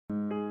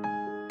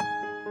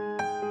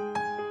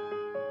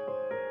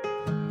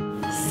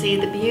see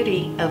the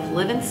beauty of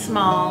living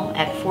small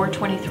at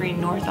 423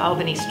 North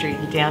Albany Street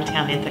in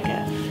downtown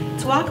Ithaca.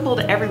 It's walkable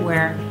to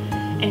everywhere,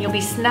 and you'll be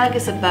snug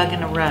as a bug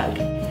in a rug.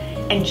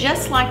 And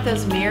just like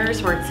those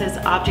mirrors where it says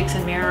objects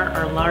in mirror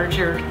are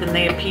larger than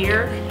they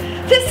appear,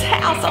 this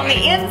house on the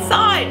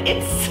inside,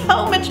 it's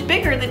so much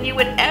bigger than you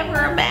would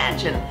ever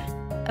imagine.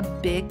 A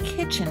big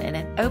kitchen, and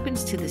it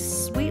opens to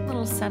this sweet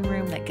little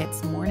sunroom that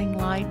gets morning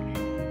light.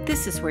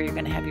 This is where you're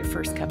going to have your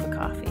first cup of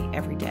coffee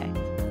every day.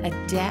 A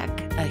deck,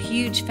 a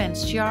huge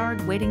fenced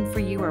yard. Waiting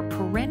for you are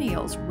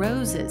perennials,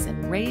 roses,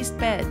 and raised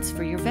beds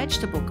for your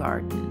vegetable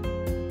garden.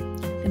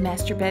 The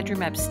master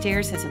bedroom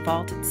upstairs has a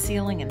vaulted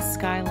ceiling and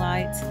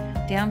skylights.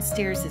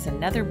 Downstairs is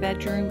another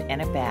bedroom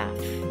and a bath.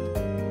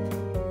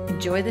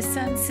 Enjoy the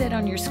sunset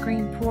on your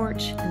screen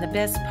porch, and the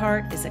best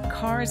part is a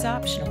car is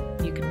optional.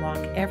 You can walk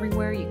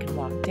everywhere. You can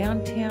walk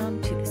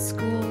downtown, to the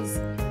schools,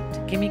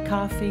 to Gimme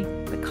Coffee.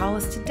 But call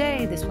us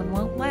today, this one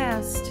won't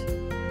last.